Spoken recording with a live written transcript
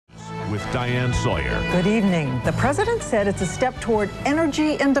with Diane Sawyer. Good evening. The president said it's a step toward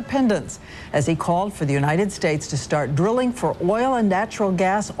energy independence as he called for the United States to start drilling for oil and natural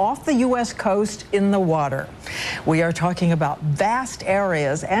gas off the U.S. coast in the water. We are talking about vast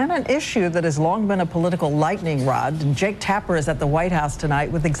areas and an issue that has long been a political lightning rod. And Jake Tapper is at the White House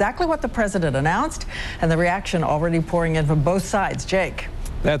tonight with exactly what the president announced and the reaction already pouring in from both sides. Jake.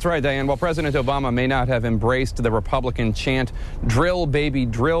 That's right, Diane. Well, President Obama may not have embraced the Republican chant, "Drill, baby,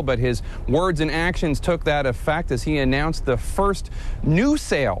 drill," but his words and actions took that effect as he announced the first new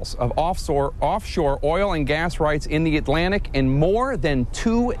sales of offshore oil and gas rights in the Atlantic in more than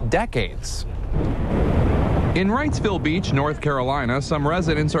 2 decades. In Wrightsville Beach, North Carolina, some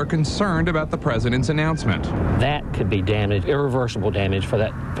residents are concerned about the president's announcement. That could be damage, irreversible damage for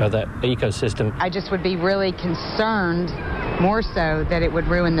that ecosystem. I just would be really concerned, more so, that it would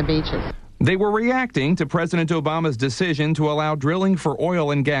ruin the beaches. They were reacting to President Obama's decision to allow drilling for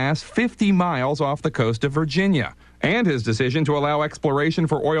oil and gas 50 miles off the coast of Virginia, and his decision to allow exploration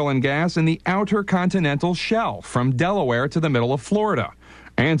for oil and gas in the outer continental shelf from Delaware to the middle of Florida,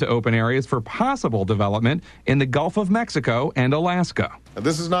 and to open areas for possible development in the Gulf of Mexico and Alaska.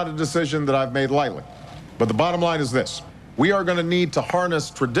 This is not a decision that I've made lightly, but the bottom line is this. We are going to need to harness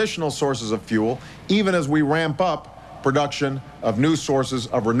traditional sources of fuel even as we ramp up production of new sources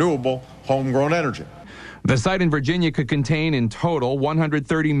of renewable, homegrown energy. The site in Virginia could contain in total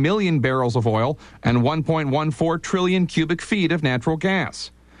 130 million barrels of oil and 1.14 trillion cubic feet of natural gas.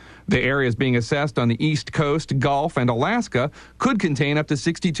 The areas being assessed on the East Coast, Gulf, and Alaska could contain up to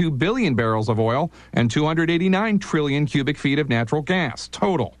 62 billion barrels of oil and 289 trillion cubic feet of natural gas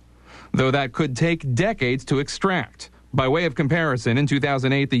total, though that could take decades to extract. By way of comparison, in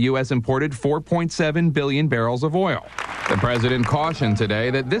 2008, the U.S. imported 4.7 billion barrels of oil. The president cautioned today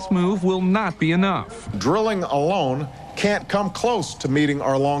that this move will not be enough. Drilling alone can't come close to meeting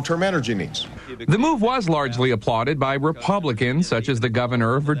our long-term energy needs. The move was largely applauded by Republicans, such as the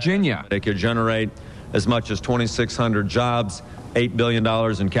governor of Virginia. They could generate as much as 2,600 jobs, $8 billion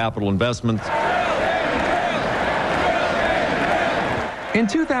in capital investments. In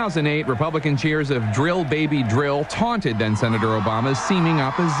 2008, Republican cheers of "Drill, baby, drill" taunted then-Senator Obama's seeming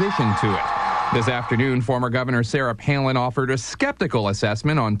opposition to it. This afternoon, former Governor Sarah Palin offered a skeptical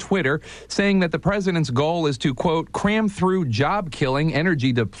assessment on Twitter, saying that the president's goal is to, quote, cram through job-killing,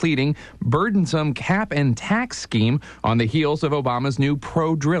 energy-depleting, burdensome cap and tax scheme on the heels of Obama's new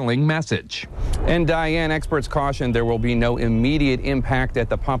pro-drilling message. And Diane, experts caution there will be no immediate impact at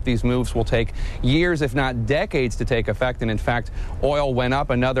the pump. These moves will take years, if not decades, to take effect. And in fact, oil went up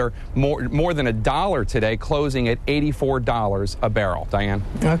another more than $1 today, closing at $84 a barrel. Diane?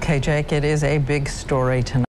 Okay, Jake, it is a big story tonight.